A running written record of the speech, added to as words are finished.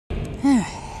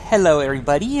Hello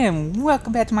everybody, and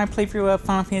welcome back to my playthrough of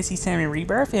Final Fantasy VII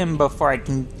Rebirth. And before I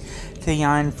continue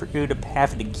on through the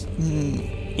path of the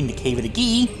in the Cave of the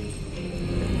Gi,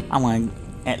 I want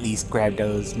to at least grab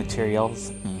those materials.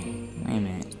 Wait a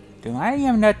minute, do I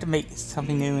have enough to make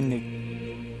something new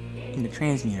in the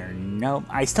transmuter? Nope,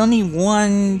 I still need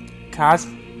one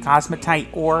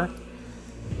cosmetite ore.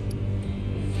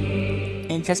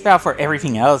 And just about for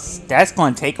everything else, that's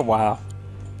going to take a while.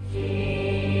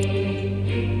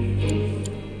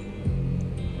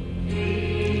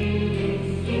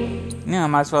 Now I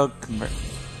might as well convert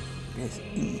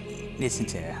this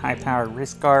into a high-powered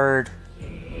wrist guard.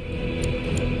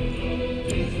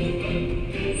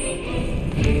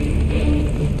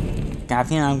 I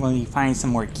think I'm going to be finding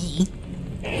some more Gi.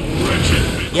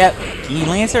 Yep, Gi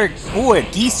Lancer. Ooh, a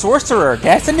Gi Sorcerer.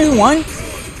 That's a new one.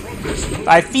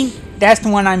 I think that's the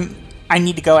one I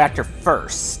need to go after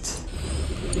first.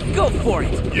 Go for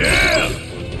it. Yeah.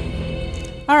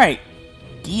 All right.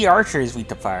 Gi Archer is weak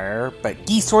to fire, but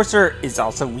Gi Sorcerer is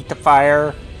also weak to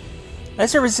fire.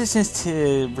 Lesser resistance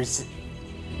to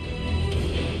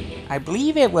I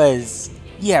believe it was,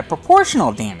 yeah,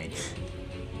 proportional damage.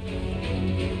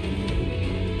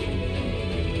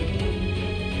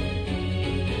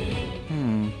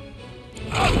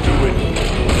 I'll do it.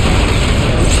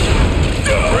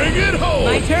 Bring it home.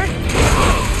 My turn.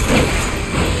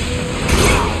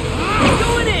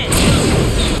 Going in.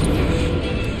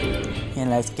 And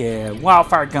let's get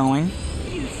Wildfire going.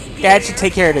 That should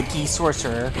take care of the Gi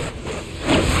Sorcerer.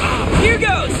 Here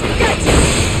goes. Gotcha.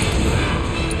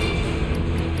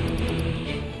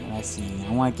 Let's see.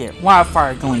 I want to get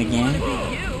Wildfire going again.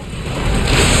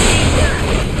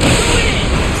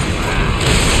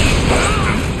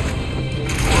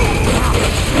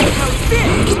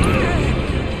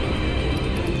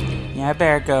 Yeah, I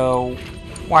better go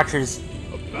Watcher's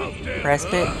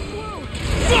Respite.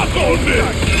 Fuck on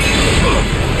this!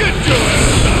 Get your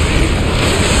ass out of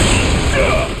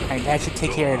here! Alright, that should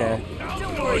take care of the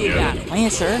Don't worry about it.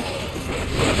 Lancer.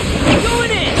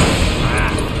 Going in.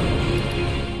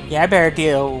 Yeah, I better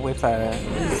deal with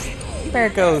better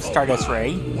go Stardust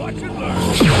Ray. Watch and learn.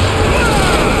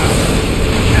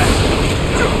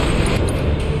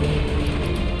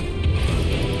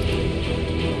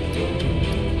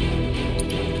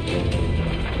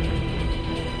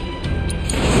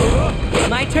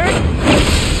 My turn.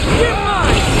 You're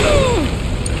mine.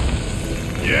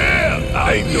 Yeah,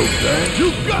 I know that. You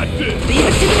got this. Leave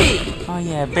it to me. Oh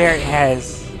yeah, Barret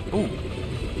has. Ooh.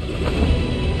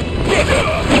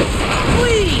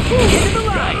 Please. Get to the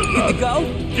line. Good to go.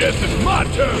 Guess it's my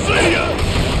turn. See ya.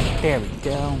 There we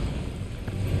go.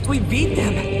 We beat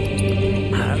them.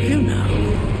 Have you now?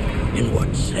 In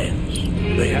what sense?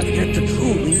 They have yet to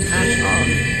truly pass on,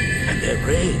 and their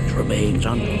rage remains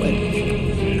unquenched.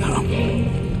 Come,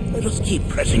 let us keep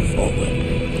pressing forward.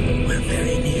 We're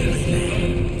very nearly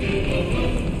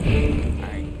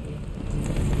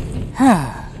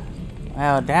Alright.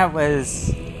 Well, that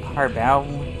was a hard battle.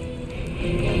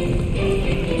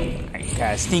 Alright,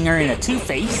 got a Stinger and a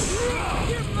Two-Face.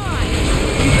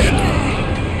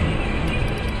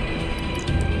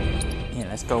 Yeah,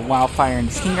 let's go Wildfire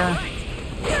and Stinger.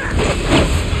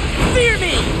 Fear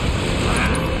me.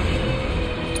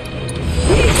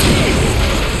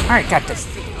 Alright, got this.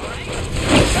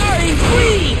 Sorry,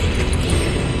 please.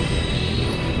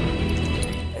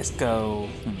 Let's go.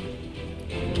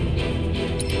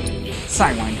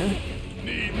 Sidewinder.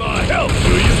 Need my help,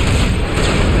 do you?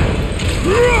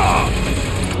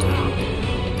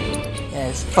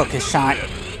 Yes, focus shot.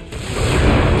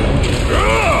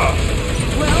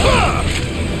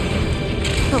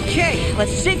 Okay,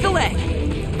 let's sink a leg.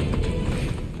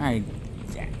 Alright,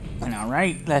 that went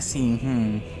alright. Let's see.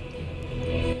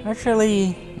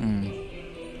 Actually,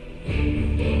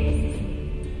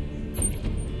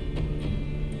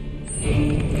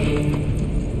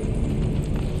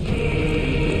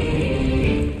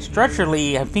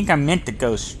 structurally, I think I meant to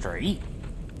go straight.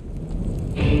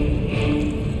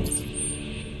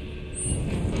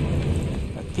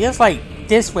 It feels like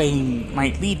this way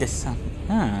might lead to something.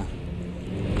 Huh.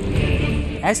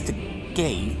 That's the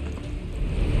gate.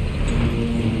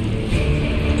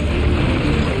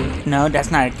 No, that's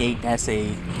not a gate, that's a...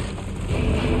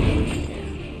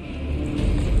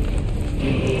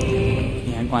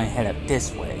 Yeah, I'm going to head up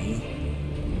this way.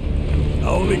 I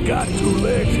only got 2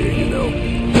 legs here, you know.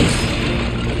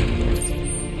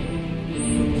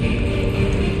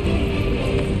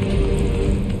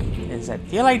 Because I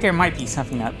feel like there might be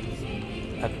something up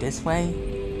this way.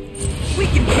 We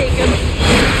can take him.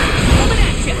 Coming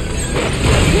at ya.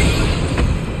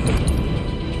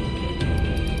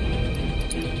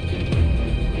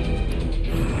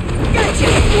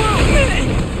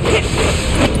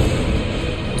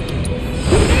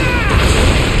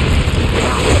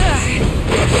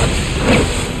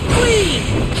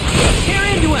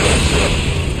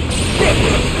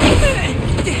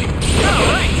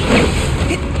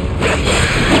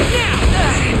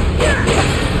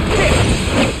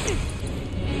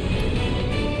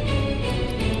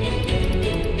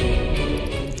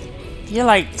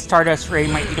 like Stardust Ray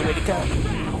might be the way to go.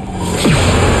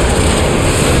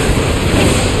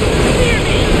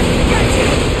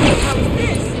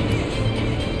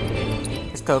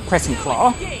 Let's go Crescent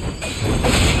Claw.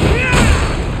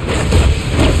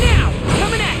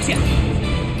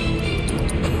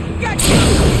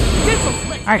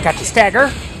 Alright, got the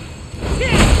stagger.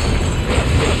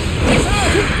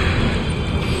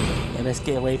 Yeah, let's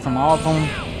get away from all of them.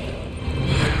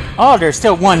 Oh, there's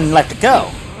still one left to go.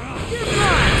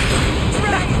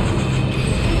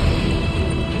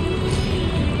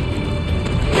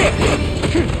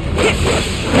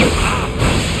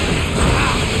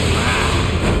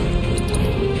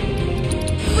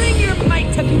 Bring your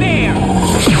might to bear!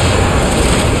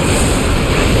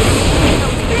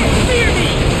 Fear me!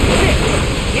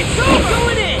 It's all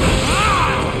going in!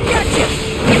 Gotcha!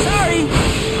 Sorry!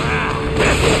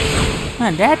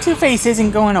 Man, that Two-Face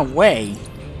isn't going away.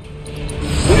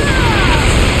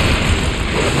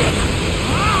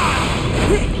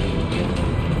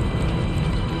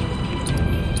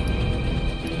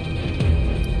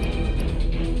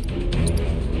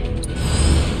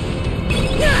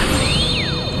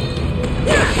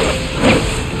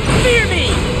 Fear me!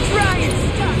 Try and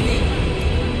stop me!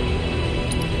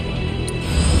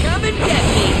 Come and get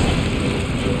me!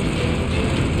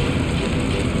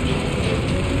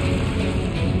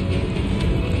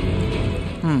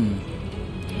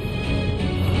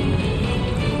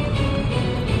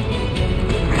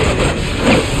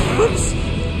 Oops!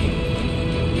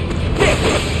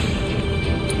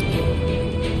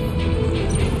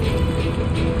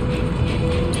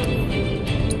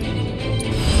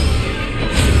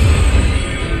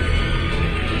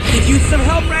 Could use some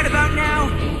help right about now.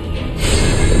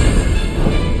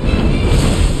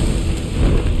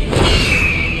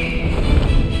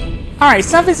 Alright,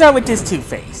 something's up with this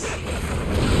Two-Face.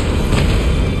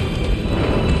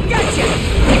 Gotcha!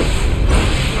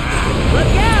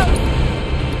 Look out!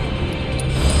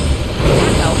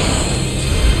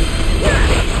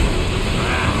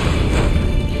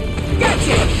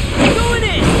 Gotcha! Going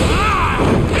in!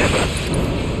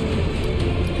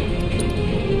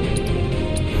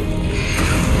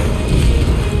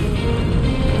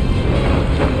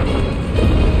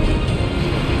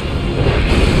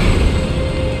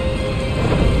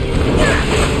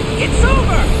 It's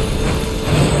over!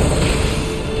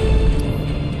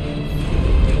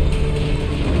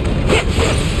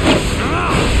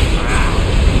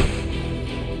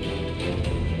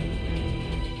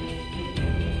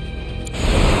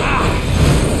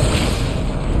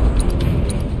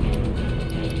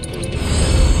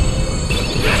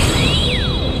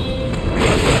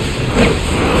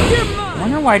 I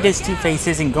wonder why this Two-Face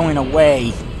isn't going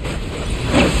away.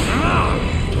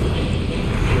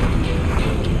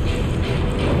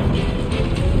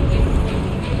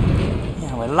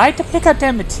 Yeah, I would like to pick up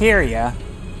that materia.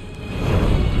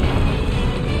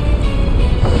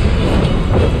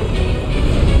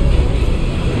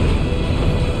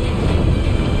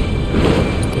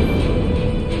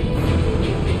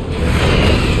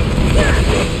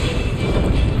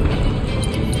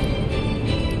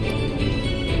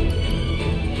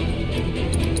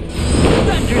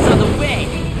 Thunder's on the way!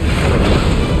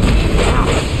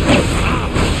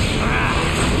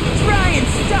 Try and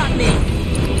stop me!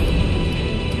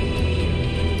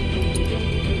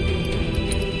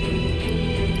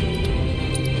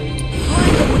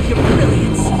 Blind them with your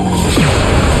brilliance!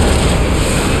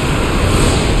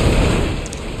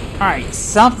 Alright,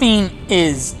 something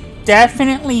is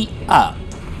definitely up.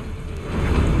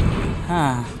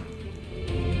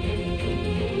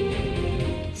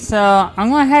 So, I'm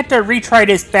gonna have to retry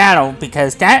this battle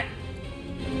because that...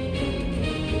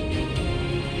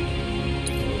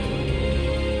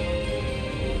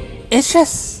 It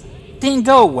just didn't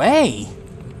go away.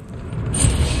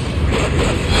 Sorry,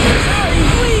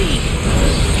 please!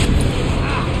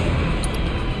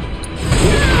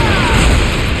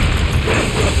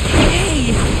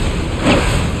 Hey!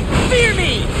 Fear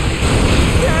me!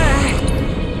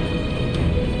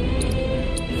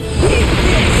 Eat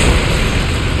this!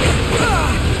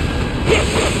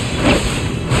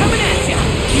 Coming at ya!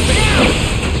 Keep it out!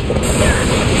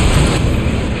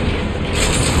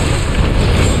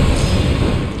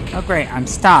 Oh great, I'm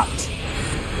stopped.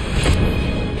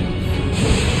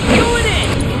 Going in!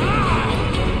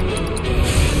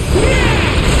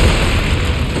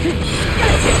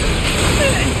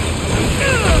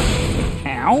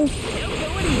 Ow. Still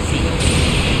going easy.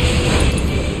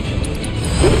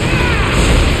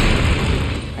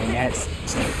 And that's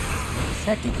the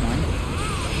second one.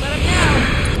 Let him know.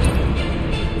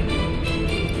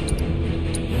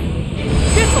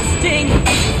 This'll sting.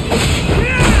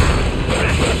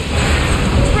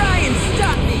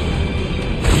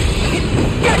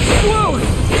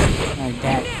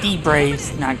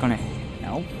 Brave's not gonna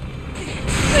help.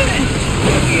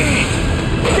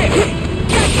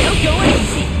 No going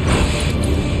easy.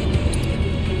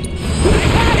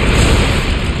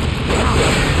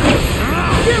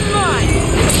 You're mine.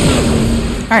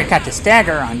 Alright, got the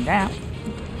stagger on that.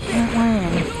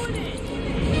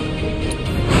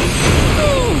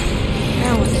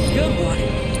 That was a good one.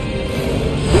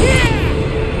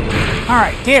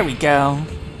 Alright, there we go.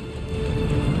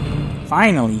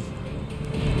 Finally.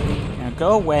 Now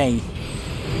go away.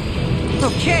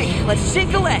 Okay, let's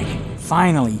sink a leg.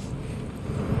 Finally.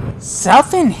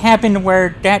 Something happened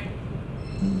where that...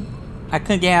 I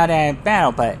couldn't get out of that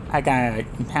battle, but I got an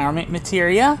empowerment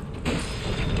materia.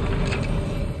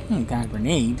 Got a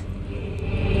grenade.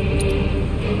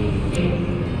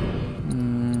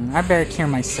 I better cure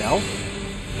myself.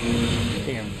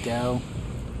 There we go.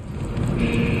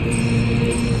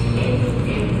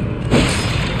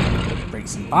 Break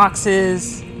some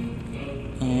boxes.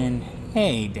 And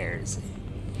hey, there's it.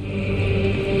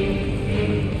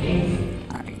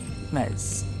 Alright,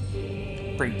 let's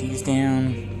break these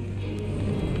down.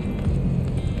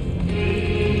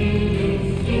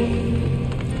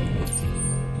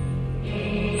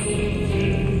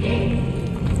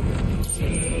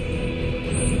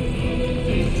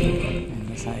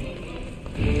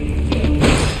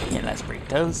 Yeah, let's break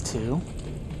those two.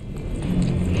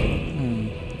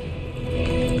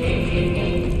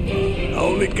 I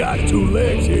only got 2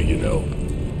 legs here, you know.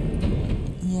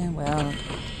 Yeah, well,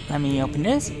 let me open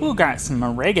this. Ooh, got some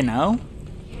oregano.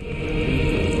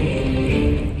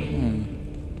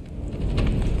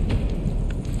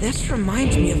 This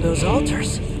reminds me of those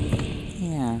altars.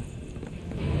 Yeah.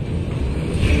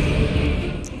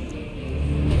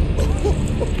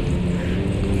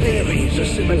 There is a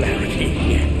similarity,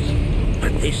 yes.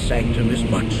 But this sanctum is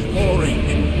much more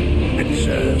ancient and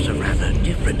serves a rather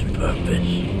different purpose.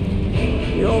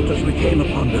 The altars we came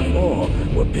upon before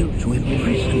were built to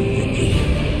imprison the king.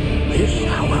 This,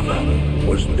 however,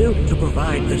 was built to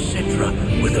provide the Cetra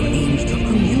with a means to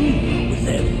commune with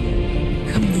them.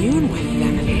 Commune with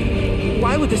them?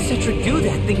 Why would the Cetra do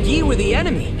that? The Gi were the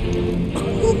enemy.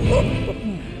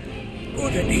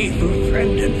 Good and evil,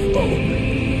 friend and foe.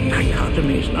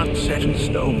 Dichotomy is not set in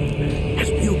stone, as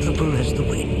beautiful as the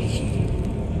winds.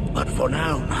 But for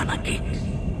now, Nanaki,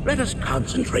 let us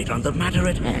concentrate on the matter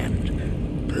at hand,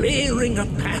 clearing a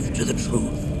path to the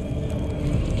truth.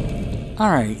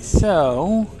 Alright,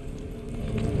 so...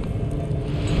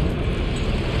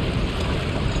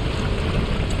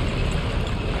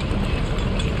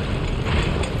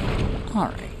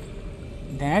 Alright.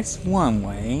 That's one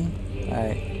way,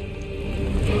 but...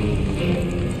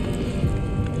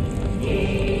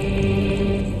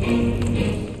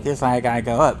 Feels like I gotta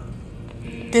go up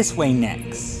this way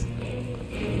next.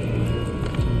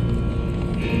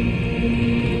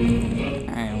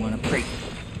 I want to break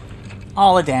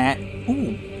all of that.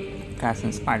 Ooh, got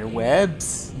some spider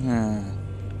webs. Yeah,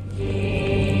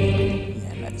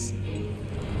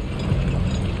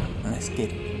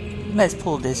 let's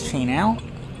pull this chain out.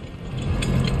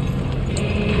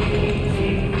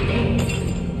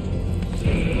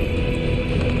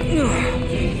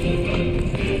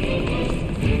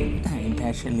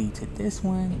 That should lead to this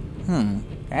one.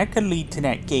 That could lead to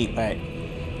that gate, but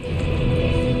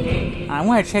I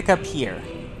want to check up here.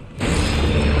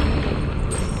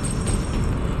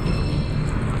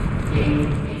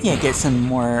 Yeah, get some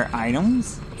more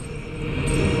items.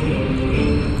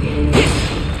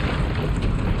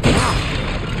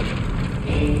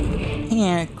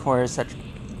 And of course, a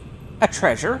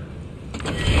treasure.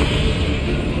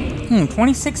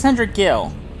 2600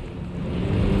 gil.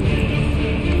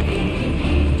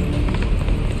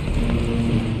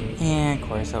 And of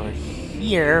course over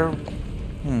here,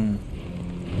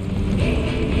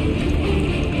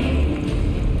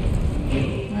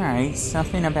 Alright,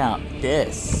 something about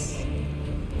this.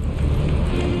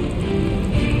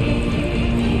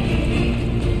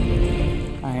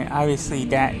 Alright, obviously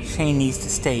that chain needs to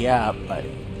stay up, but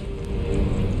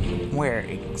where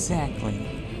exactly?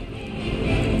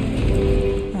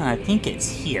 I think it's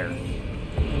here.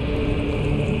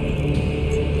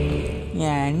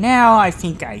 Yeah, now I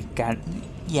think I got...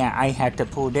 Yeah, I had to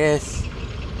pull this.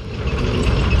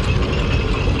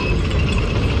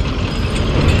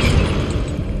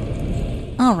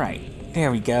 Alright,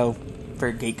 there we go.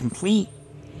 Third gate complete.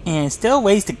 And still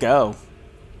ways to go.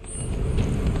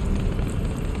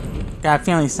 Got a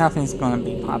feeling something's going to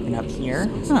be popping up here.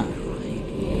 Huh.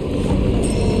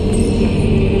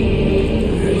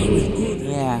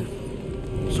 Yeah.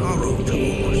 Sorrow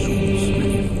too pursues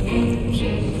many forms.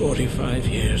 45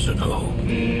 years ago,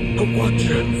 a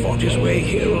watcher fought his way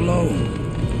here alone.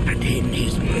 and in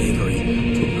his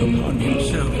bravery took upon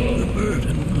himself the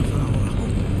burden of our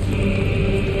home.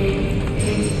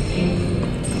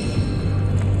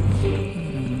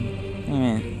 Wait a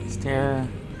minute, is there...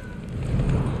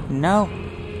 No,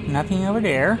 nothing over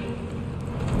there.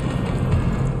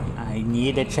 I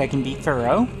need to check and be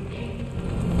thorough.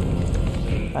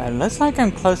 It looks like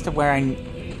I'm close to where I... Wait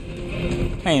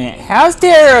a minute, how's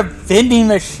there a vending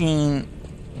machine?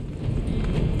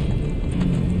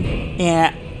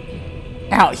 And...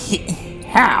 out here?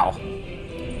 How?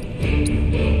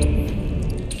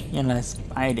 Unless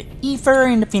I had to ether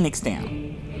and the Phoenix down.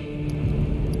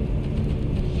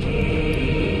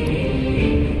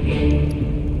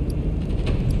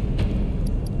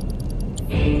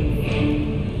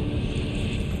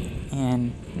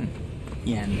 And...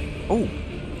 yeah, oh!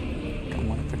 Don't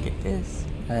want to forget this,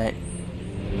 but...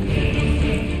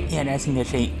 yeah, that's in good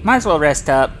shape. Might as well rest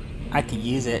up. I could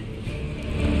use it.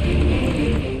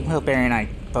 Will Barry and I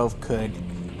both could.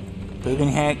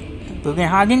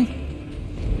 Bugenhagen?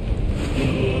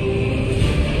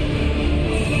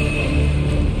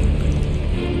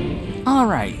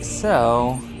 Alright,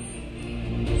 so...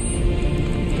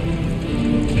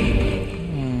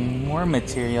 more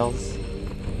materials.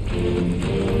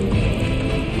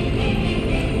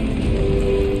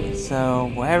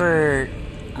 So, whatever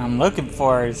I'm looking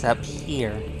for is up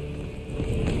here.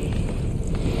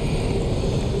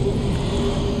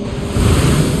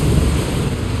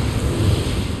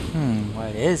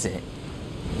 What is it?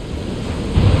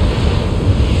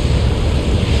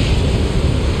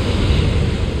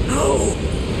 No!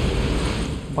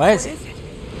 What is it?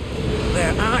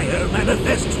 Their ire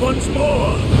manifests once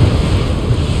more.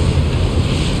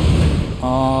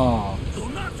 Oh. Do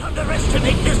not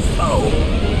underestimate this foe.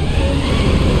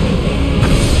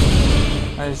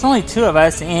 There's only two of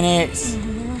us, and it's...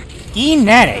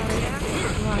 genetic.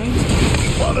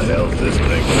 What the hell's this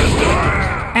thing, sister?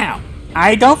 Ow.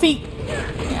 I don't think...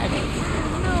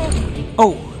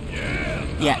 oh.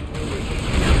 Yeah.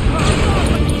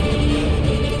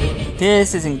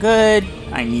 This isn't good.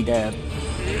 I need to...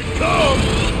 Come!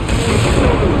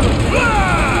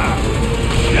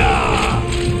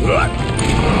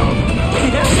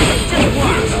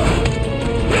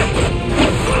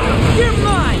 You're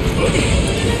mine!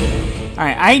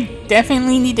 Alright, I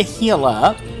definitely need to heal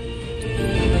up.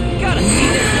 Gotta see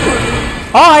this!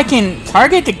 Oh, I can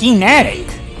target the genetic.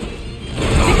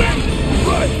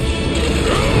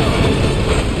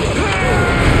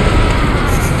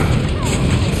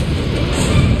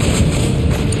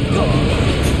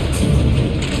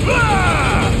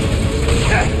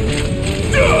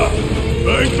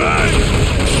 Bang, bang!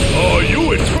 Oh,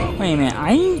 you in trouble? Wait a minute,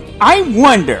 I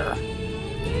wonder.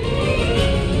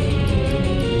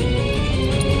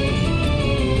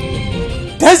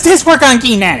 Does this work on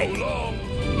genetic?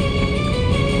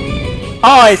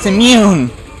 Oh, it's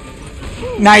immune.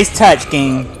 Nice touch,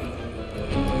 game.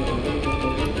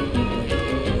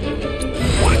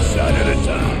 One shot at a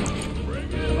time.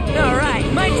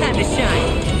 Alright, my time to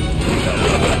shine!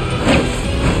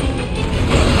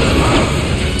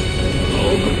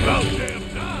 About damn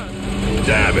time.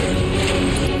 Damn it!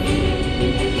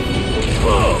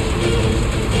 Oh.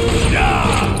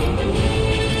 Yeah.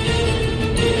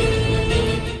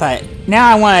 But now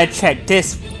I want to check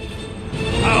this.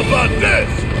 How about this?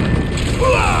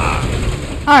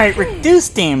 Alright, reduce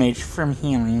damage from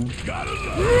healing.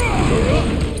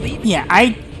 Yeah,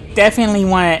 I definitely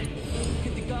want to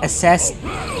assess.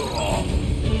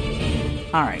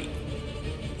 Alright.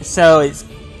 So it's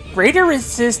greater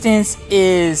resistance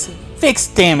is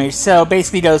fixed damage, so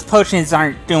basically those potions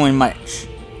aren't doing much.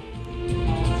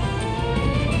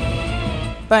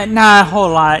 But not a whole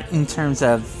lot in terms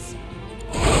of...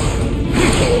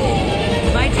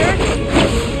 My turn?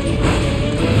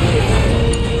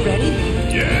 Ready?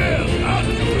 Yeah, I'll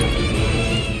do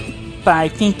it. But I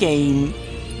think a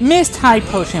mist high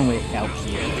potion would help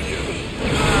here.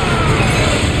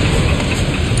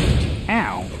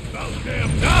 Ow. About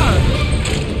damn time.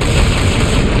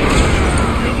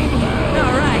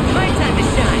 Alright, my time to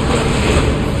shine!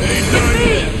 Ain't done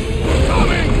yet.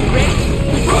 Coming. Ready?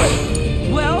 Right.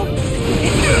 Well,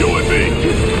 You and me.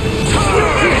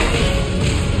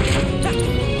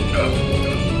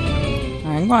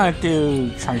 I'm gonna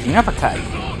do charging uppercut.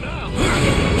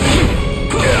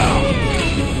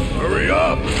 Hurry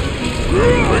up.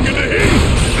 Bring it to heat.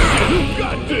 You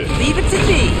got this. leave it to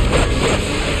me!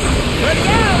 Ready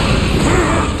out!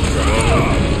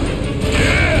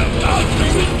 Yeah, I'll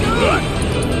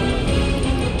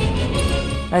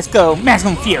Let's go,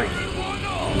 Maximum Fury.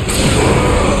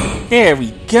 There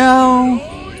we go.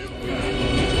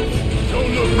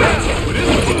 Don't look back, but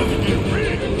it's about to get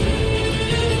real.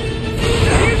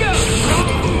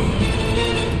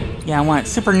 I want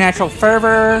supernatural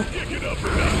fervor.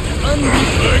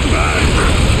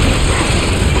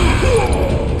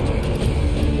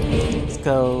 Let's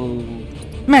go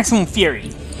maximum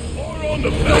fury.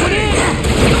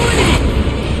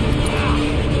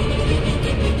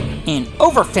 And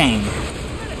overfang.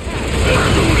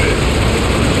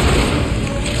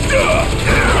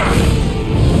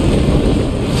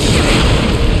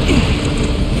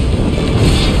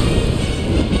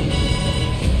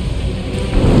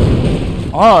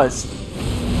 Oh, it's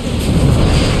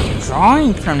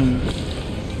drawing from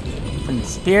the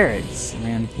spirits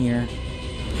around here.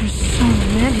 There's so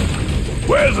many.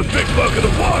 Where's a big bucket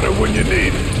of water when you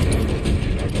need it?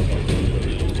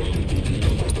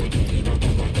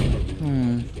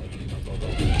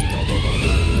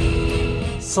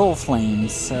 Soul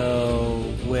flames, so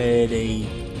would a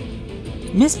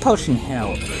mist potion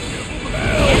help?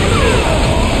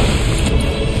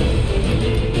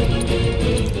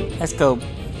 Let's go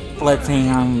blood thing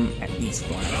on at least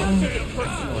one.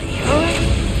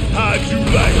 How'd you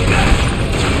like that?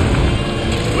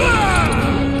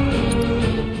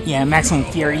 Yeah, maximum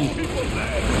fury.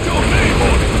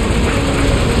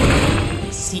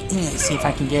 Let's see if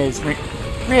I can get rid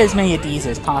of as many of these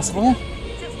as possible.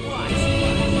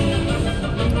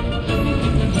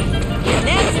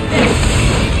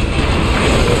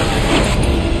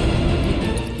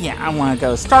 Yeah, I want to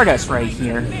go Stardust right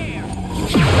here.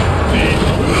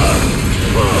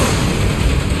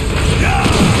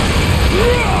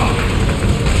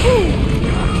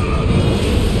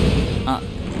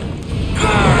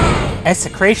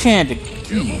 Execration and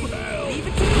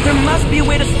There must be a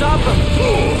way to stop him.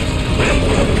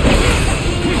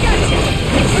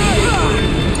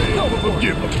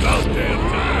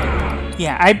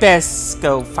 yeah, I best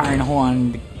go fire and hole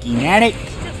on the Genetic.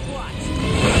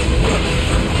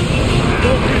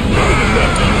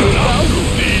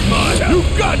 You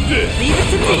got this! Leave it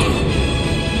to me.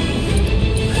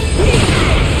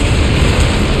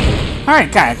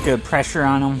 Alright, got good pressure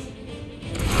on him.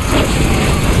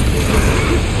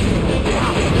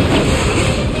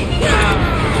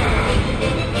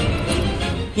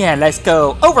 Yeah, let's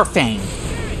go Overfang.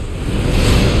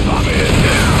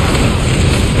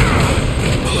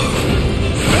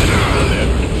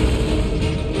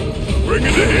 Bring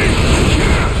it to heat!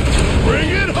 Bring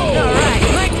it home! Alright,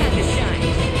 my time to shine.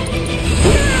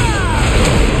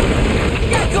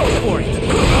 Yeah, go for it.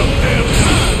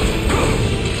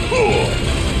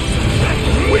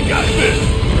 We got this!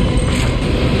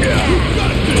 Yeah, we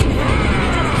got this!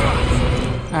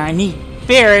 I need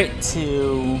Barret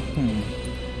to...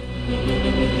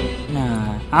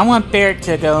 Nah, I want Barret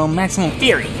to go maximum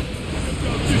fury.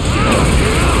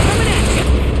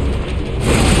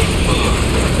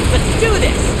 Let's do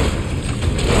this.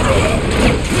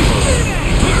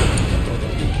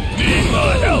 Need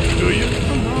my help, do you?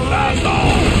 That's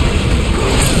all!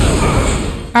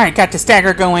 Alright, got the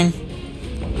stagger going.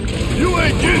 You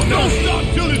ain't getting no stop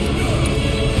till it's done!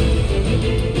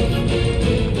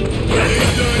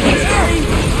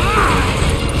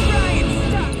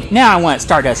 Now I want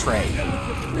Stardust Ray.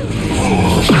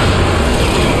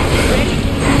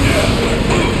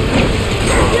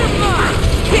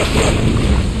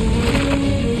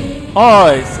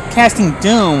 Oh, it's casting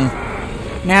Doom.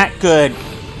 Not good.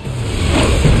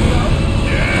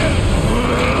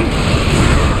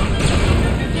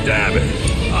 Damn it!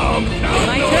 I'm counting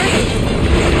My on turn? you.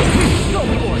 Go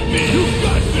for it. You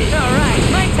got this! Alright,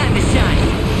 my time to shine.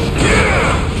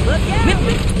 Look out!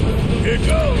 Here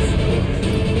goes!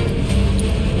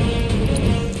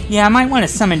 Yeah, I might want to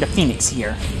summon the Phoenix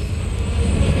here.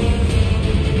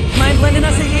 Mind lending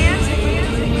us a hand?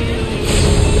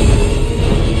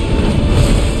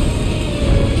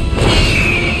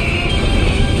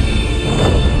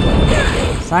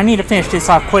 So I need to finish this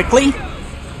off quickly.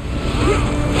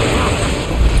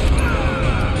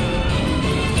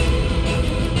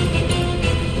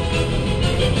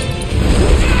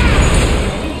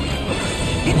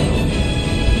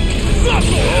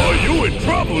 Oh, you in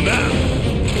trouble now!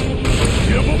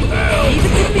 Give him hell! Leave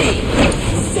it to me.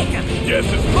 Sick of it. Guess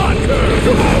it's my turn!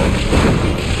 Come on!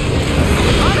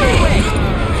 On our way.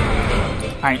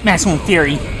 Alright, maximum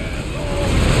fury.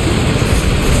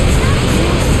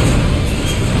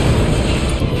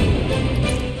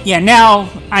 Yeah, now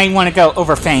I want to go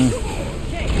Overfang.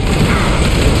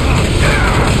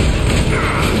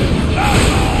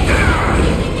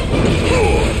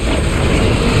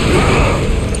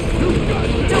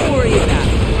 Don't worry about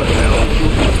it.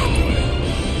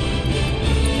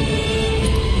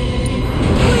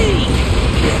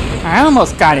 Please. I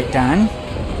almost got it done.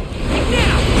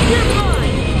 Now, you're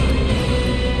mine.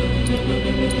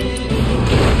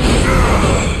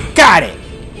 Got it!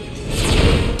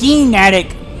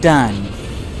 Genetic done.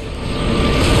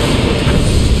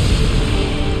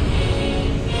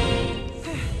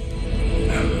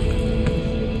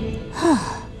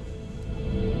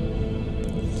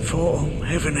 Form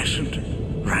evanescent,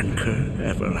 rancor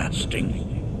everlasting.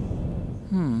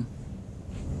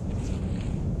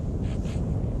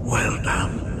 Well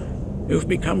done. You've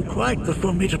become quite the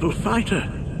formidable fighter.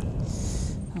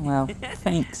 Well,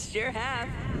 thanks. Sure have.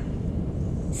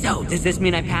 So, does this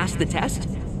mean I passed the test?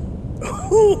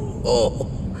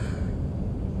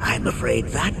 I'm afraid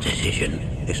that decision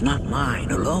is not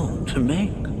mine alone to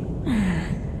make.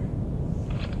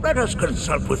 Let us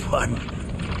consult with one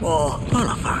more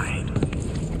qualified.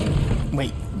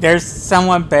 Wait, there's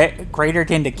someone greater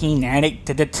than the Genetic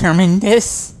to determine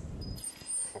this?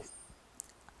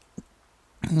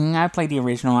 I played the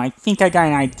original. I think I got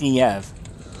an idea of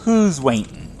who's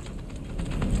waiting.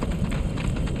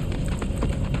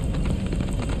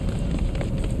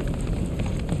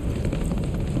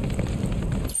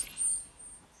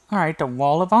 Alright, the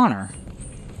Wall of Honor.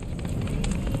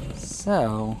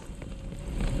 So,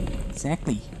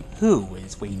 exactly who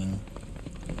is waiting?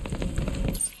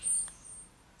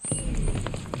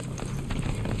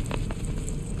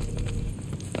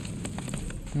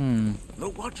 The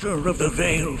Watcher of the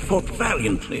Veil fought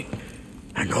valiantly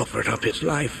and offered up his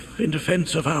life in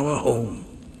defense of our home.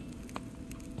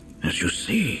 As you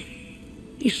see,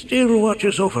 he still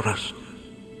watches over us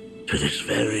to this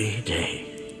very day.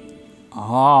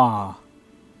 Ah.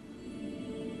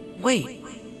 Wait.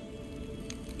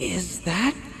 Is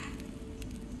that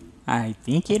I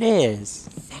think it is.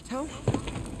 Seto?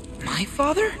 My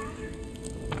father?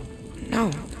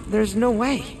 No, there's no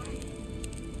way.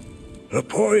 The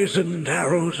poisoned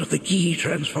arrows of the key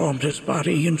transformed his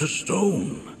body into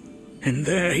stone, and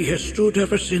there he has stood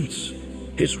ever since,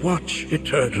 his watch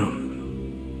eternal,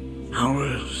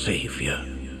 our savior.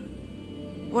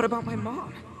 What about my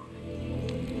mom?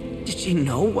 Did she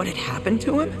know what had happened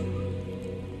to him?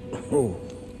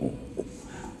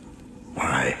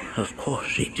 Why, of course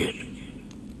she did.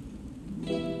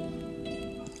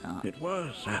 It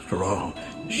was, after all,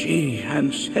 she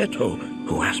and Seto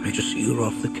who asked me to seal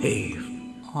off the cave.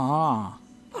 Ah.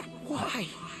 But why?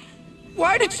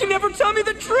 Why did she never tell me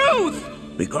the truth?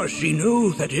 Because she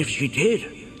knew that if she did,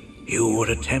 you would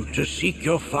attempt to seek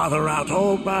your father out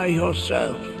all by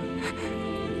yourself.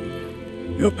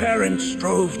 Your parents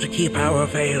strove to keep our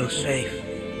veil safe.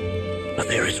 But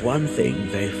there is one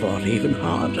thing they fought even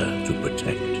harder to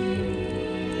protect.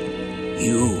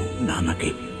 You,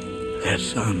 Nanaki, their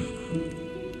son.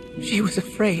 She was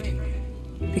afraid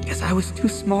because I was too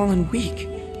small and weak.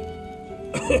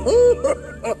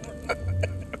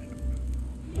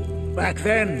 Back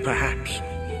then, perhaps,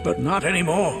 but not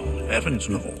anymore. Heavens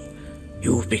no.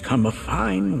 You've become a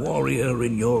fine warrior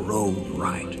in your own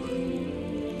right.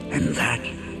 And that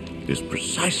is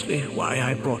precisely why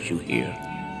I brought you here.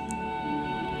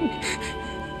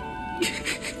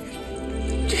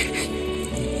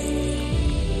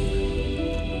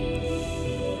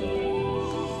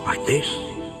 But this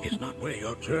is not where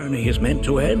your journey is meant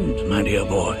to end, my dear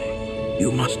boy.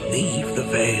 You must leave the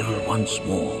Veil once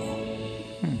more.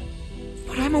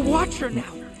 But I'm a Watcher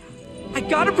now. I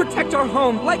gotta protect our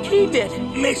home like he did.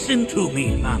 Listen to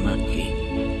me, Nanaki.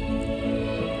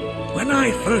 When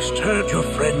I first heard your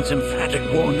friend's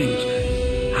emphatic warnings,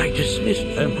 I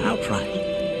dismissed them outright.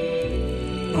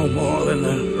 No more than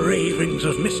the ravings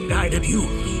of misguided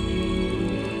youths.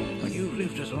 When you've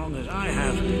lived as long as I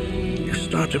have, you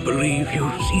start to believe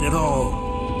you've seen it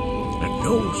all, that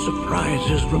no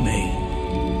surprises remain.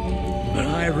 But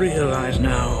I realize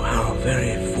now how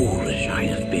very foolish I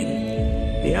have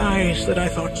been. The eyes that I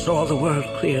thought saw the world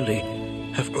clearly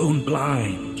have grown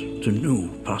blind to new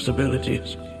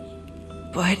possibilities.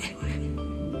 But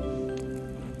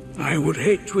I would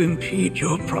hate to impede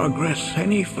your progress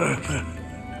any further.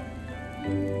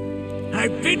 I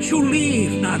bid you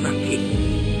leave,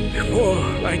 Nanaki, before,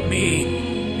 like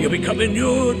me, you become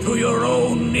inured to your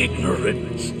own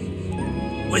ignorance.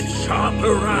 With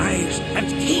sharper eyes and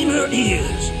keener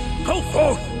ears, go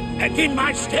forth and in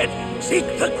my stead seek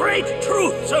the great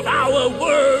truths of our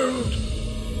world.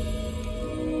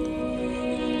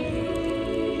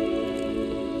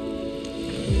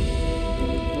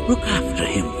 Look after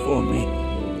him for me.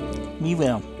 We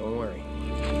will. don't worry.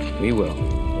 We will.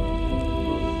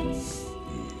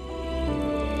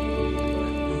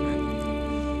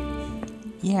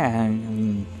 Yeah, I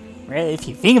mean, really, if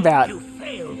you think about it. You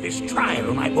failed this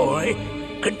trial, my boy.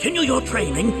 Continue your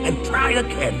training and try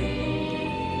again.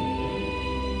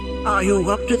 Are you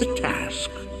up to the task,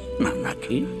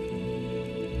 Nanaki?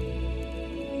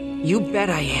 You bet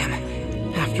I am.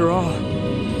 After all.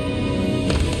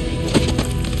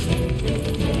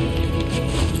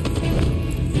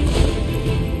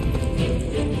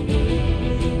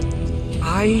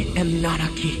 I am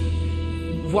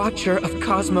Nanaki, Watcher of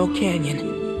Cosmo Canyon,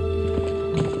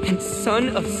 and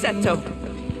son of Seto,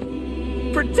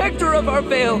 Protector of our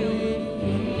Vale.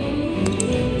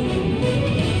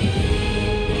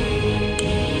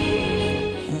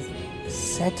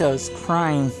 Seto's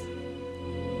crying.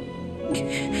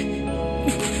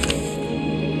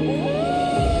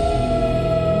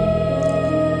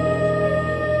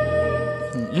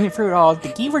 Even through it all, the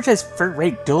Gi were just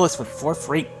third-rate duelists with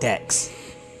fourth-rate decks.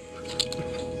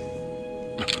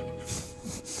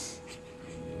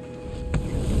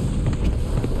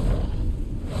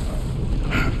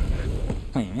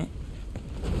 Wait a minute.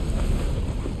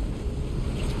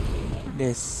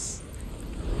 This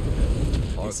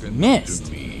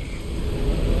mist.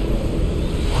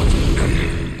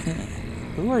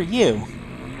 Who are you?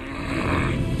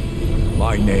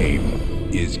 My name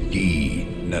is Gi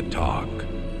Natak.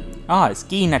 Oh, it's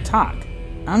Gi Natak.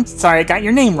 I'm sorry, I got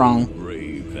your name wrong.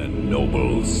 Brave and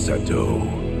noble Seto,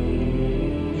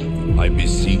 I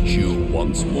beseech you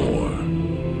once more,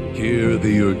 hear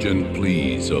the urgent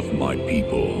pleas of my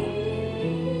people.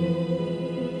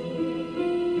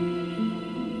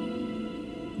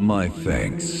 My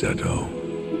thanks, Seto.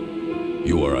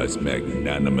 You are as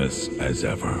magnanimous as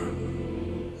ever.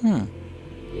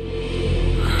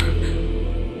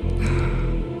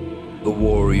 The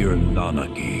warrior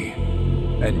Nanaki,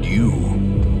 and you,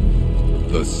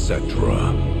 the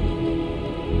Cetra.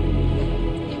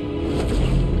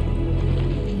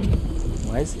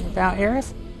 What is it about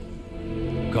Aerith?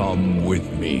 Come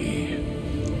with me.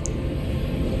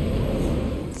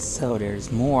 So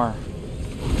there's more.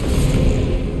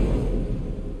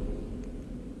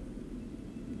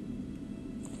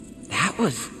 That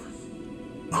was...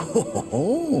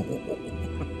 Oh,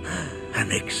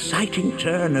 an exciting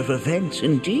turn of events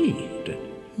indeed.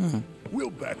 We'll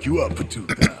back you up for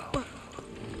 2,000.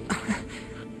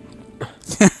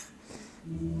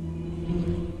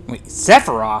 Wait,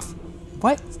 Sephiroth?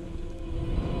 What?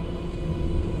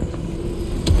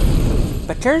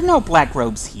 But there's no black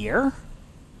robes here.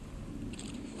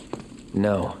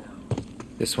 No.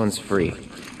 This one's free.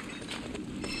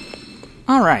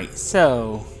 Alright,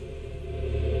 so...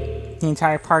 the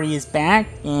entire party is back,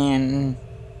 and...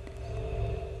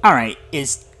 Alright,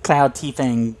 it's Cloud, Tifa,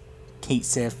 and Kate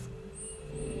Sith.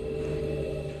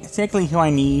 Exactly who I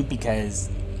need,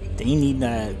 because they need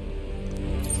the...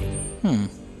 Wait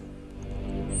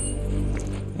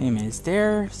a minute, is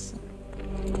there...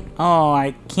 Oh,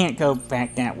 I can't go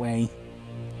back that way.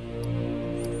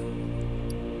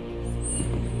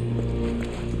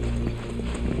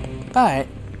 But,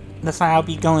 that's why I'll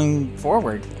be going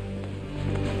forward.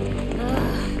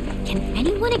 Can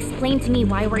anyone explain to me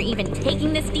why we're even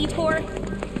taking this detour?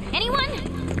 Anyone?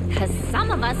 Because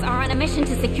some of us are on a mission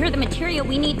to secure the material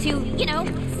we need to, you know,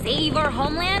 save our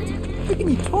homeland. How can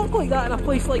you talk like that in a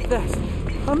place like this?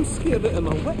 I'm scared out of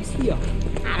my wits here.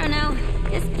 I don't know.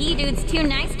 This Gi dude's too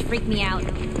nice to freak me out.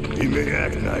 He may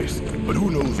act nice, but who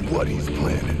knows what he's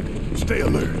planning. Stay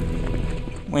alert.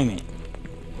 Wait a minute.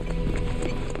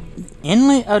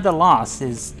 Inlet of the Lost,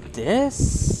 is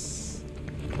this...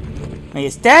 Wait,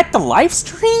 is that the live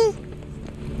stream?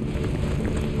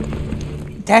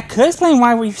 That could explain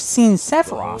why we've seen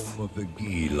Sephiroth. All of the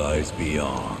Gi lies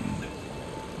beyond.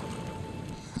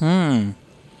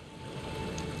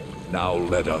 Now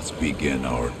let us begin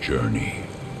our journey.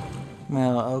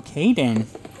 Well, okay then.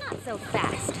 Not so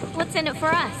fast. What's in it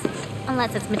for us?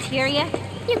 Unless it's materia,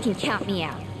 you can count me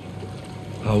out.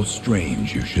 How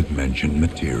strange you should mention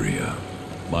materia.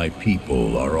 My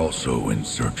people are also in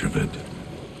search of it.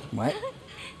 What?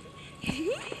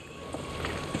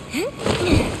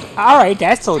 Alright,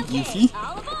 that's so goofy.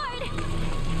 All aboard!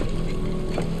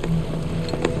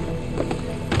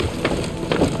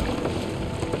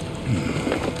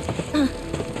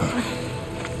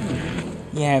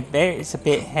 Yeah, it's a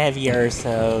bit heavier,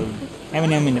 so having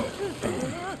them in the...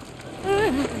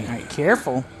 Alright,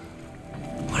 careful.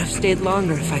 Would have stayed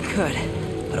longer if I could,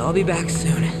 but I'll be back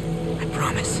soon. I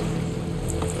promise.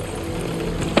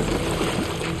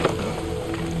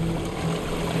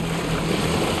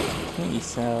 Okay,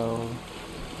 so...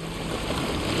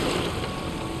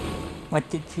 What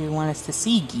did you want us to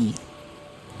see, Gi?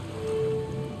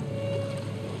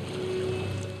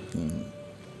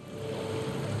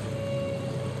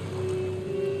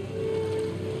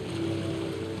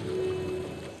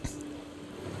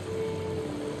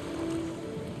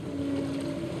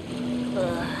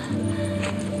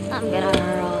 I'm gonna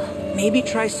hurl. Maybe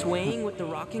try swaying with the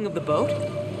rock. rocking of the boat?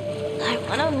 I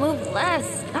want to move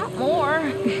less, not more.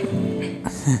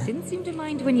 Didn't seem to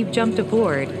mind when you jumped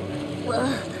aboard.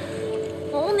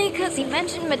 Only because he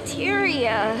mentioned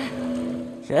materia.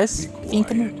 Just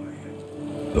thinking.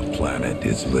 The planet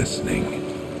is listening.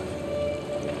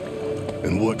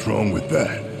 And what's wrong with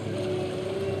that?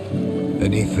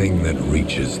 Anything that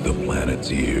reaches the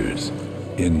planet's ears,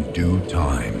 in due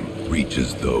time,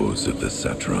 reaches those of the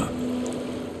Cetra.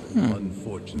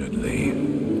 Unfortunately,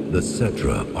 the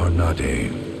Cetra are not a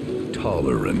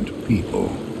tolerant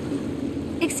people.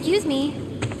 Excuse me,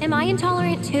 am I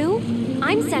intolerant too?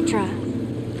 I'm Cetra.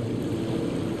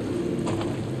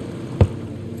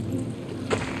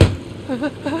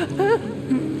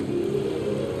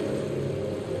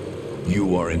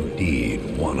 You are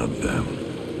indeed one of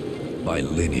them, by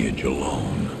lineage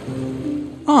alone.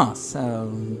 Oh, so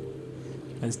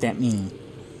what does that mean?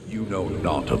 You know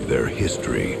not of their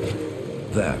history.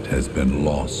 That has been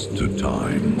lost to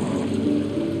time.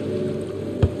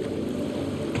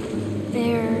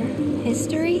 Their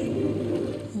history?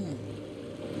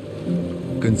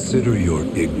 Consider your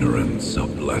ignorance a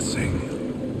blessing.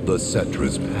 The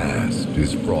Cetra's past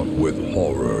is fraught with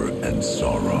horror and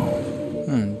sorrow.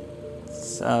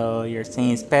 So you're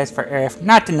saying it's best for Earth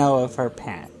not to know of her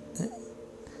past,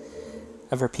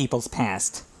 of her people's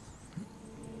past.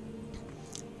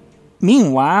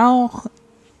 Meanwhile,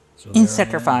 So in there I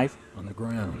Sector am, 5, on the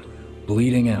ground,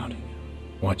 bleeding out,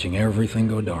 watching everything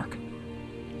go dark.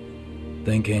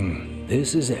 Thinking,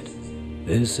 this is it.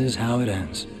 This is how it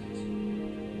ends.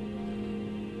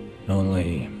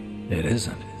 Only, it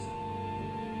isn't.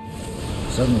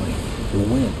 Suddenly, the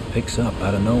wind picks up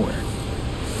out of nowhere.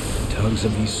 It tugs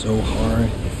at me so hard,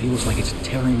 it feels like it's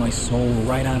tearing my soul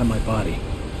right out of my body.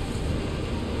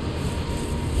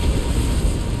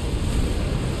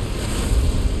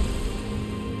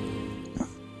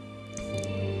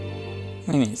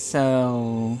 wait a minute,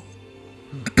 so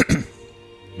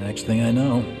Next thing I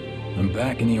know, I'm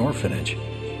back in the orphanage.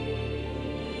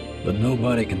 But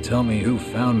nobody can tell me who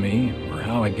found me or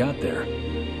how I got there.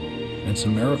 It's a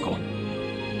miracle.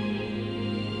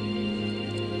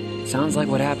 Sounds like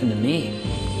what happened to me.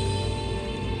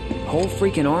 Whole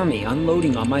freaking army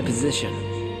unloading on my position.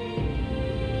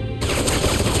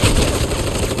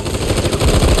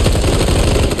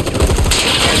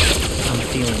 I'm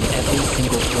feeling every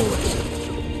single bullet.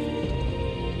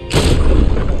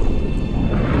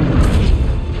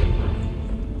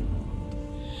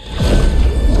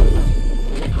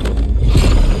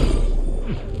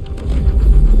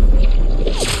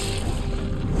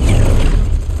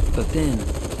 But then,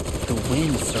 the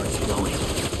wind starts blowing.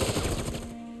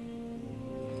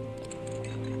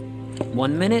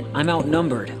 1 minute, I'm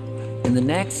outnumbered. And the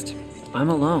next, I'm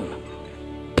alone.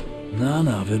 None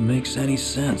of it makes any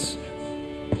sense.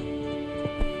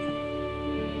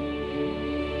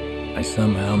 I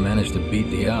somehow managed to beat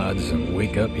the odds and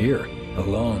wake up here,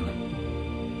 alone.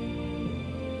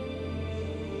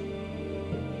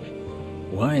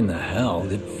 Why in the hell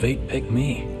did fate pick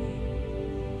me?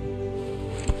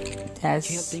 that's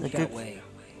Can't a think good... that way.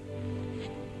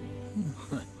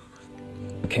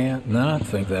 Can't not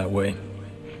think that way.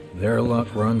 Their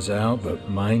luck runs out, but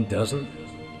mine doesn't.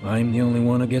 I'm the only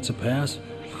one who gets a pass.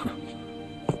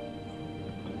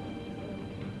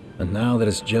 And now that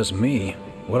it's just me,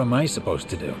 what am I supposed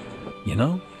to do? You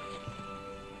know?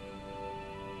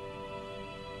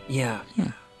 Yeah,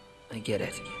 I get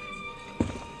it.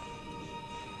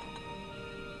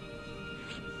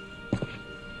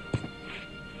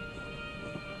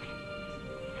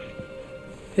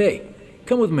 Hey,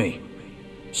 come with me.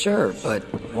 Sure, but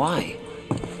why?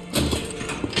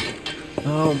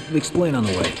 I'll explain on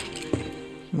the way.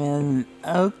 Man,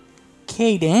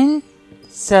 okay then.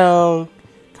 So,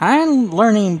 kind of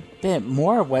learning a bit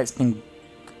more of what's been...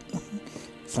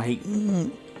 It's like,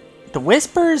 the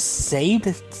Whispers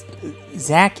saved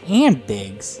Zack and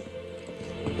Biggs.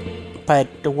 But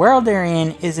the world they're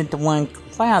in isn't the one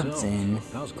Cloud's in.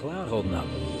 How's Cloud holding up?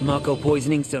 Mako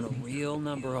poisoning's done a real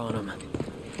number on him.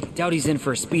 Doubt he's in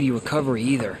for a speedy recovery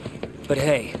either. But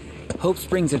hey, hope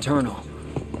springs eternal.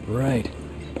 Right.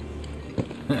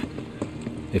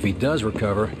 If he does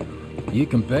recover, you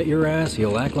can bet your ass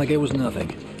he'll act like it was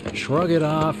nothing. Shrug it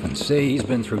off and say he's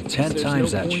been through 10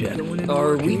 times that shit.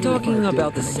 Are we talking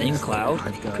about the same Cloud?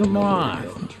 Come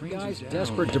on. The guy's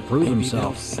desperate to prove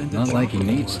himself. Not like he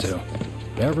needs to.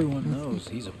 Everyone knows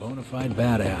he's a bona fide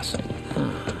badass.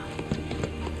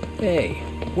 Hey,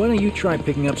 why don't you try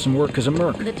picking up some work as a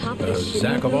merc?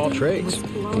 Zack of all trades.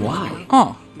 Why?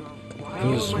 Oh,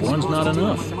 Because one's not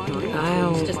enough.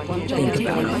 I'll think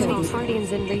about it.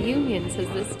 Parties and reunions as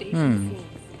this station.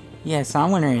 Yeah, so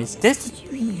I'm wondering, is this...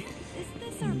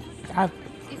 I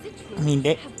mean,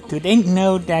 do they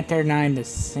know that they're not in the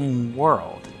same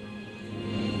world?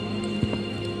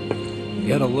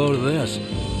 Get a load of this.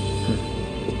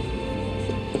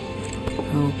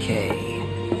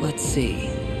 Okay, let's see.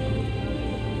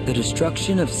 The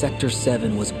destruction of Sector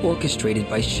 7 was orchestrated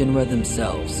by Shinra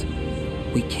themselves.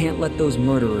 We can't let those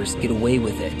murderers get away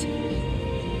with it.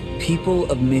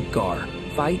 People of Midgar,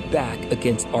 fight back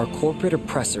against our corporate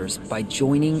oppressors by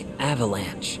joining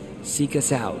Avalanche. Seek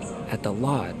us out at the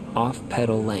lot off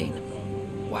Petal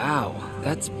Lane. Wow,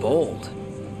 that's bold.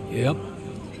 Yep.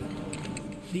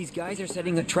 These guys are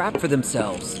setting a trap for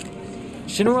themselves.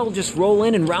 Shinra will just roll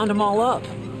in and round them all up.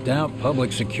 Doubt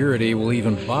public security will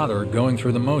even bother going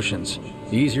through the motions.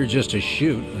 Easier just to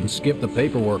shoot and skip the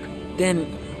paperwork. Then,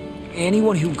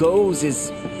 anyone who goes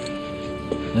is...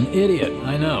 An idiot,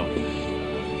 I know.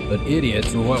 But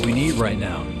idiots are what we need right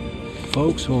now.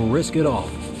 Folks who'll risk it all.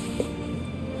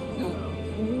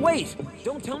 Wait!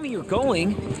 Don't tell me you're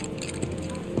going!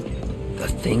 The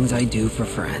things I do for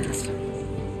friends.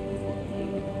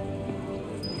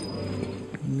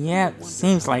 Yep,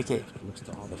 seems like it. Looks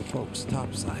to all the folks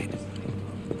topside.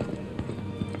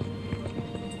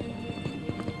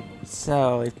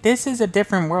 So, if this is a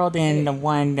different world than the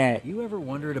one that... You ever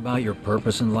wondered about your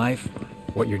purpose in life?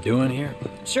 What you're doing here?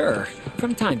 Sure,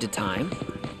 from time to time.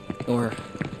 Or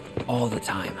all the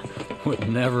time. Would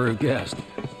never have guessed.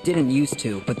 Didn't used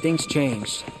to, but things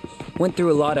changed. Went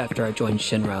through a lot after I joined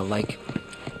Shinra, like...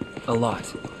 a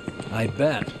lot. I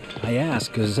bet. I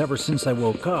ask, because ever since I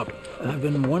woke up, I've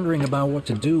been wondering about what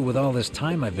to do with all this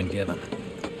time I've been given.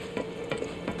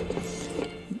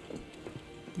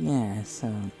 Yeah,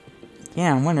 so...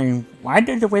 Yeah, I'm wondering, why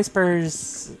did the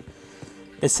Whispers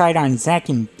decide on Zack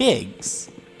and Biggs?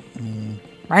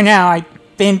 Right now, I've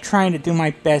been trying to do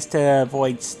my best to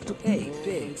avoid Hey,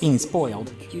 Biggs. being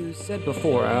spoiled. You said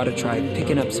before I ought to try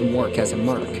picking up some work as a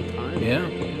merc. Yeah?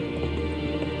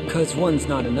 'Cause one's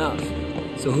not enough.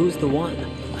 So who's the one?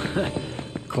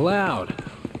 Cloud.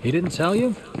 He didn't tell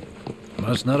you?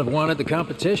 Must not have wanted the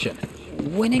competition.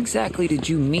 When exactly did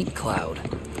you meet Cloud?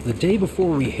 The day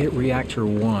before we hit Reactor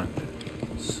 1.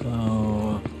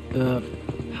 So,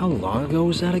 how long ago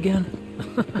was that again?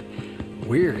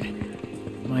 Weird.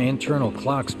 My internal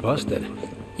clock's busted.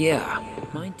 Yeah,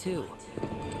 mine too.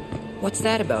 What's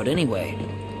that about anyway?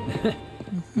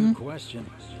 Good question.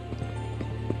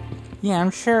 Yeah,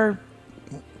 I'm sure...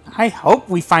 I hope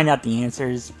we find out the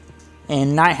answers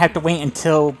and not have to wait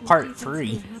until part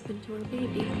 3.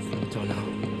 Don't know.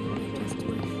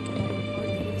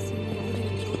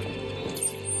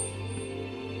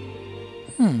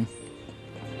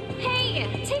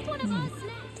 Hey, take one of us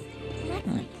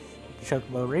next.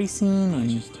 Chocobo Racing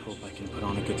and... Hope I can put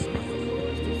on a good smile.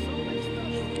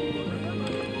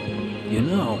 You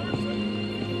know...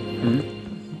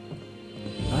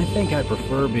 I think I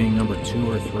prefer being number 2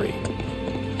 or 3.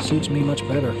 Suits me much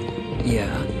better.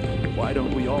 Yeah. Why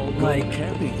don't we all go Like,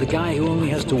 camping? the guy who only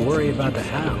has to worry about the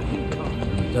how.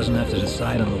 Doesn't have to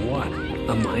decide on the what.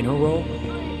 A minor role?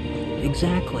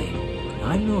 Exactly.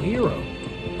 I'm no hero.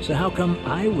 So how come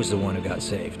I was the one who got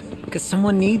saved? Because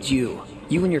someone needs you.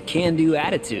 You and your can-do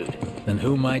attitude. Then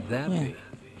who might that be?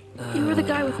 You were the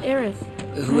guy with Aerith.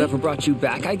 Whoever brought you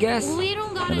back, I guess? We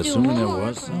don't gotta And do assuming there homework,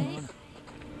 was someone,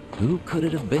 who could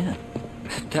it have been?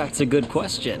 That's a good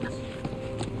question.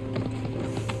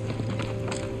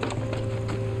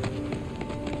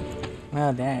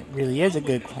 Well, that really is a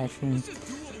good question.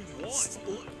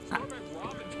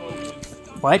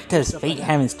 What does fate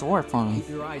have in store for him? Keep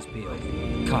your eyes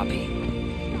peeled. Copy.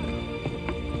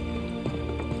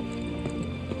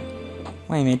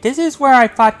 Wait a minute, this is where I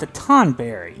fought the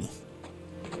Tonberry.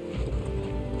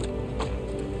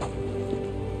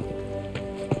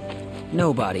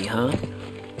 Nobody, huh?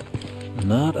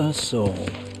 Not a soul.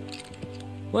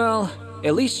 Well,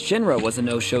 at least Shinra was a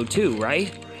no-show too,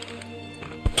 right?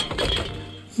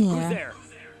 Yeah. There.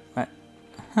 What?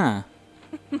 Huh.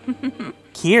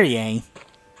 Kyrie.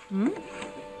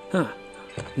 Huh.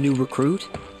 New recruit?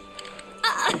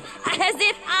 As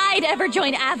if I'd ever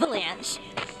join Avalanche.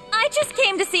 I just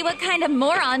came to see what kind of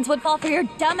morons would fall for your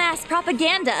dumbass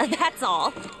propaganda, that's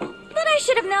all. But I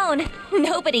should have known.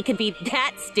 Nobody could be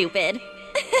that stupid.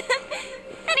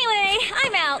 Anyway,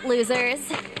 I'm out, losers.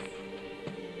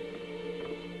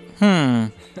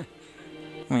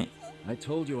 Wait. I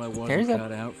told you I wasn't There's a-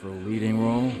 cut out for a leading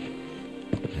role.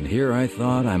 And here I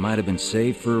thought I might have been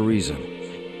saved for a reason.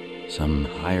 Some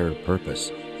higher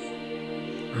purpose.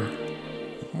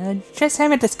 Just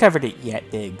haven't discovered it yet,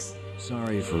 Biggs.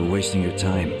 Sorry for wasting your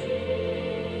time.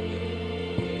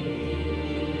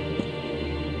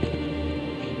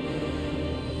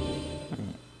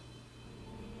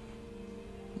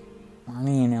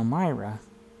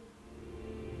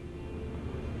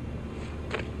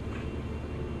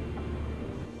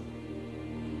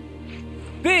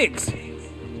 Biggs!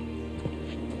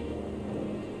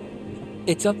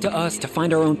 It's up to us to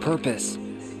find our own purpose.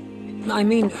 I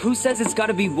mean, who says it's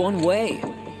gotta be one way?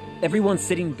 Everyone's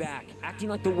sitting back, acting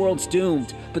like the world's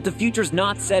doomed, but the future's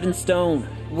not set in stone.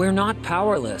 We're not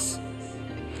powerless.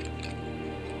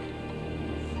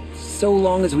 So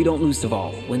long as we don't lose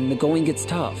Zaval when the going gets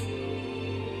tough.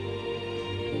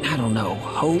 I don't know,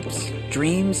 hopes,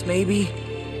 dreams, maybe?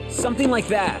 Something like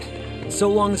that. So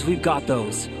long as we've got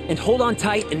those. And hold on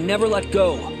tight and never let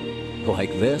go. Like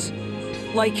this?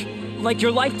 Like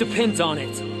your life depends on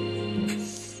it.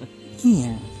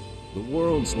 Yeah. The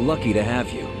world's lucky to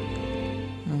have you.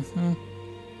 Mm-hmm.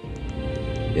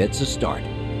 It's a start.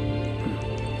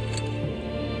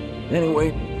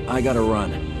 Anyway, I gotta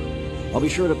run. I'll be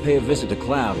sure to pay a visit to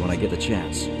Cloud when I get the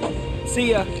chance. See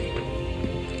ya.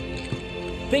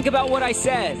 Think about what I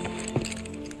said.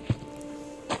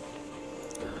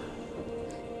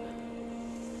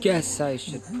 Guess I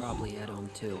should probably head home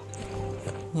too.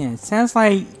 Yeah, it sounds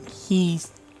like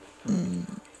he's...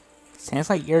 sounds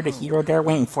like you're the hero they're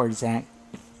waiting for, Zack.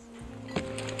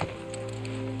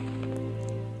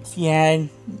 Yeah,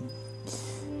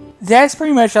 Zack's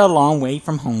pretty much a long way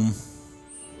from home.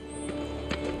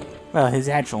 Well, his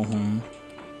actual home.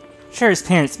 Sure, his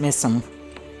parents miss him.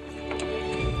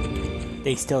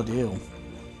 They still do.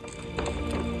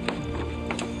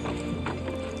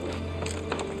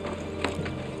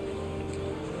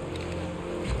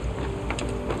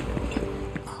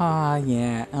 Ah,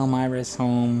 yeah, Elmira's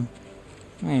home.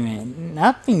 Wait a minute,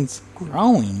 nothing's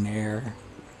growing there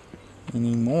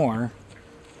anymore.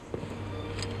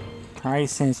 Probably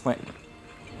since what,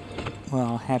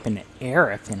 well, happened to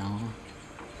Aerith and all.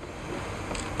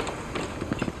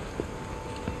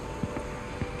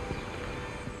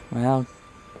 Well,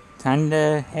 time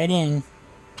to head in.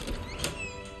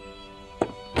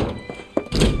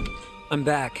 I'm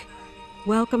back.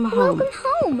 Welcome home.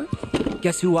 Welcome home.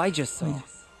 Guess who I just saw?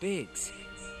 Biggs.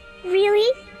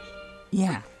 Really?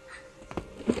 Yeah.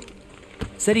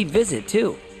 Said he'd visit,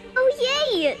 too. Oh,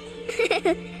 yay!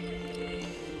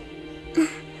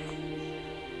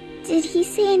 Did he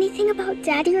say anything about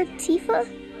Daddy or Tifa?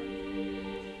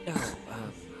 Oh,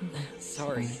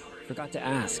 sorry. Forgot to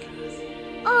ask.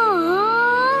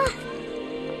 Aww.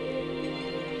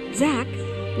 Zack,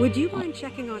 would you mind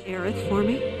checking on Aerith for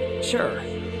me? Sure.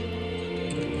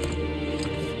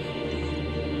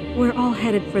 We're all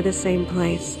headed for the same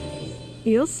place.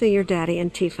 You'll see your daddy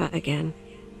and Tifa again.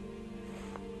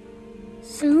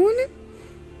 Soon?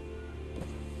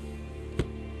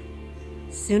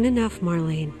 Soon enough,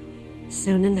 Marlene.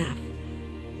 Soon enough.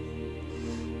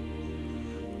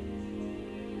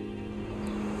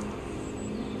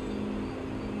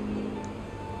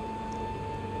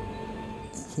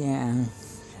 Yeah.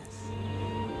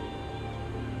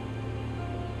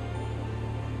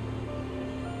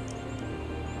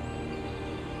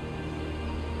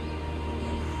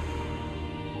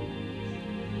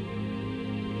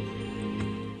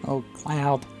 Oh,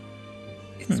 Cloud.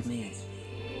 It's me.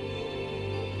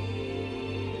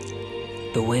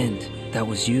 The wind. That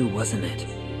was you, wasn't it?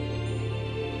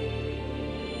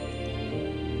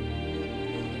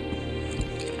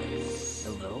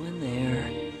 Hello in there.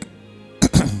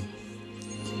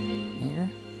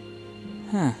 Here?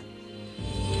 Huh.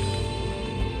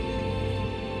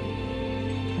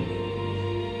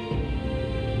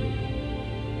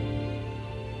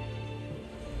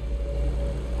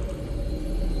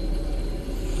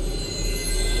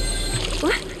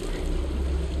 What?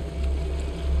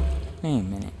 Wait a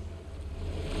minute.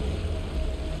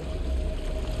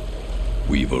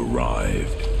 We've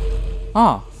arrived.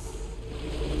 Oh.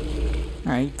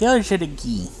 Alright, Village of the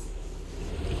Gi.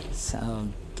 So,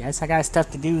 guess I got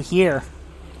stuff to do here.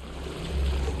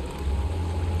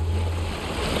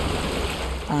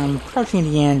 I'm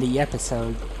approaching the end of the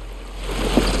episode.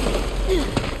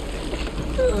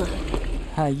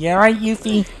 You alright,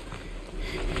 Yuffie?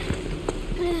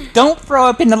 Don't throw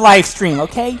up in the live stream,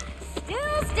 okay?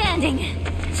 Still standing.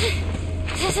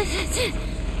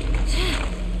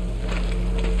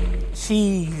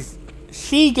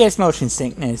 She gets motion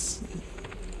sickness,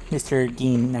 Mr.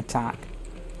 Dean Natak.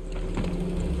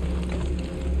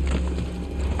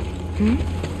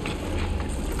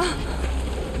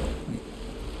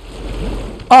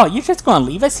 Oh, you're just gonna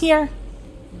leave us here?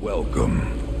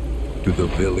 Welcome to the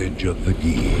village of the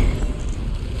Gi.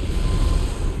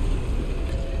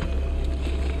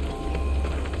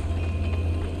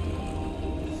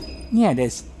 Yeah,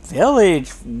 this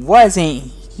village wasn't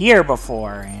here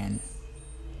before, and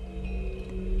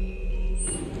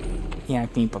yeah, I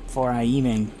think before I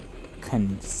even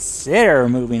consider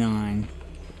moving on.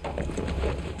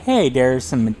 Hey, there's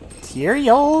some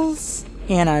materials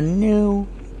and a new...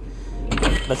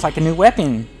 looks like a new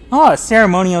weapon. Oh, a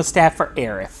ceremonial staff for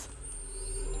Aerith.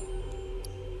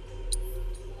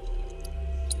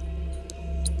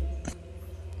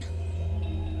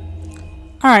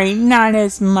 Alright, not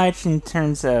as much in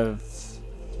terms of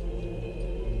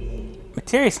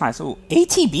material science. Ooh,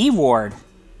 ATB ward.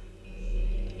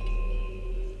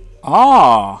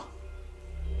 Oh.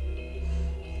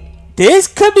 This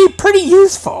could be pretty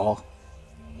useful.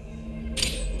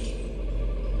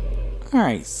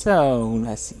 Alright, so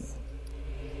let's see.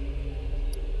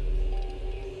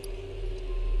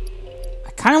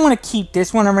 I kind of want to keep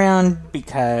this one around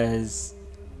because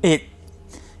it,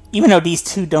 even though these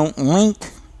two don't link,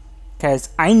 because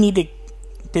I need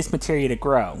this materia to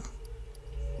grow.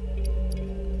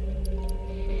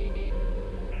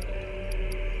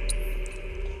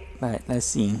 But let's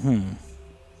see,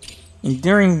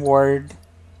 Enduring Ward.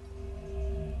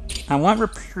 I want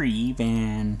Reprieve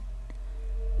and...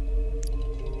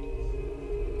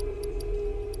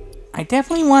 I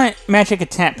definitely want Magic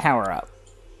Attack Power Up.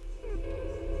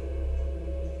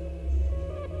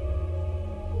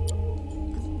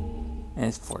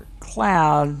 As for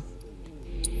Cloud...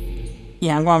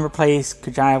 yeah, I'm going to replace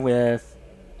Kujai with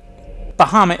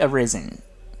Bahamut Arisen.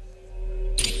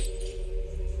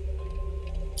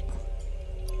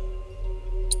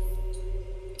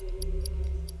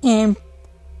 And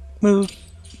move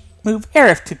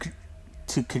Aerith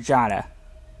to Kajada.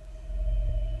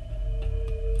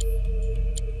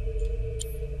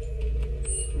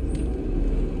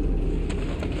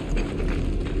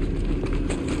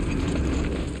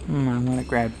 I'm gonna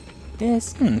grab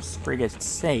this. Sprig of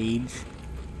Sage.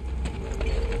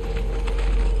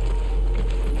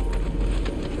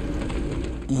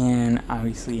 And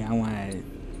obviously I want to...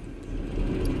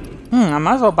 I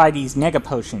might as well buy these Mega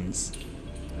Potions.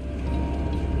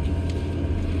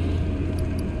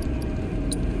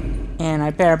 And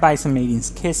I better buy some Maiden's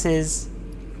Kisses.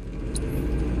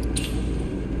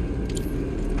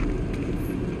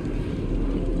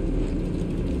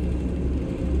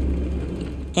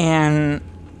 And...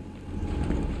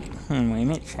 wait a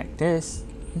minute, check this.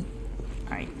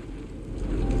 Alright.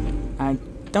 I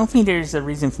don't think there's a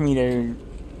reason for me to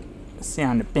sit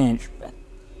on the bench, but...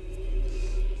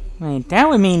 wait, that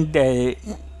would mean the...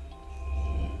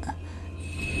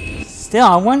 still,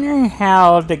 I wonder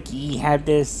how the Gi had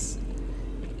this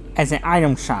as an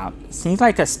item shop. It seems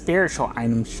like a spiritual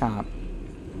item shop.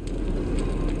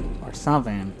 Or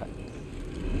something, but...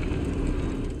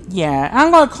 yeah,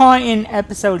 I'm gonna call it an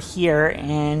episode here,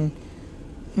 and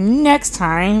next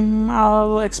time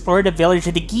I'll explore the village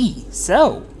of the Gi.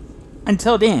 So,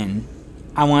 until then,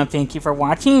 I want to thank you for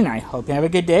watching. I hope you have a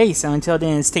good day. So until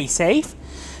then, stay safe,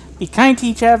 be kind to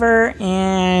each other,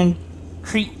 and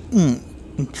treat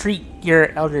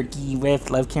your elder Gi with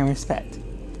love, care, and respect.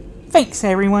 Thanks,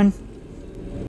 everyone.